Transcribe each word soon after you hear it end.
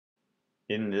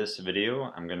In this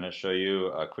video, I'm going to show you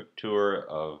a quick tour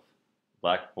of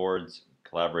Blackboard's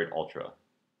Collaborate Ultra.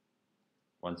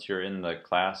 Once you're in the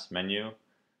class menu,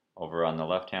 over on the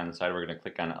left-hand side, we're going to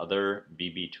click on Other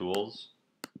BB Tools.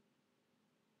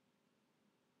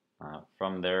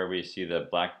 From there, we see the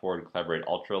Blackboard Collaborate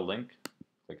Ultra link.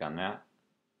 Click on that.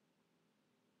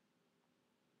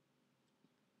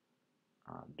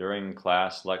 During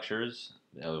class lectures,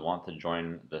 you'll want to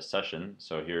join the session.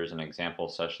 So here's an example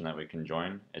session that we can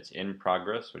join. It's in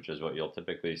progress, which is what you'll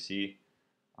typically see.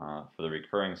 For the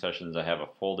recurring sessions, I have a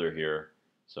folder here,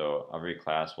 so every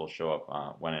class will show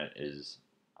up when it is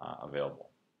available.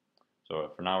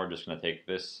 So for now, we're just going to take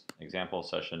this example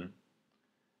session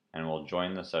and we'll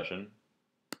join the session.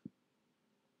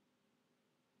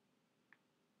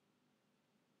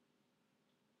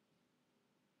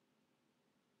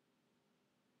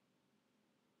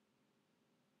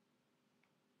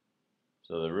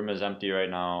 So the room is empty right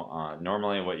now.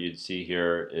 Normally what you'd see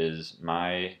here is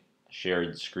my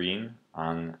shared screen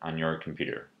on your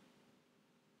computer.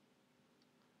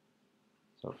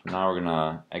 So for now we're going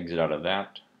to exit out of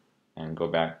that and go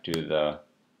back to the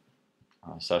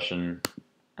session.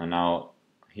 And now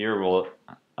here we'll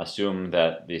assume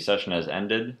that the session has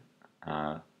ended.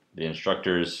 The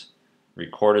instructor's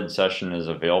recorded session is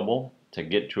available. To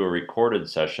get to a recorded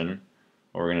session,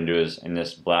 what we're going to do is in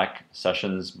this black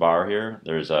sessions bar here,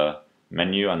 there's a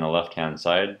menu on the left hand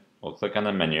side. We'll click on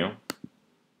the menu,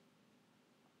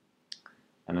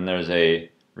 and then there's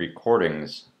a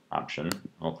recordings option.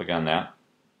 We'll click on that.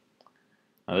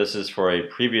 Now this is for a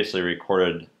previously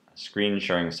recorded screen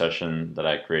sharing session that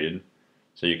I created.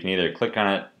 So you can either click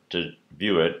on it to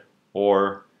view it,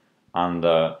 or on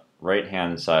the right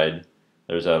hand side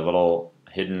there's a little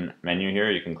hidden menu here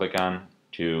you can click on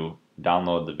to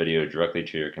download the video directly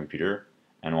to your computer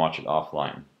and watch it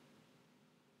offline.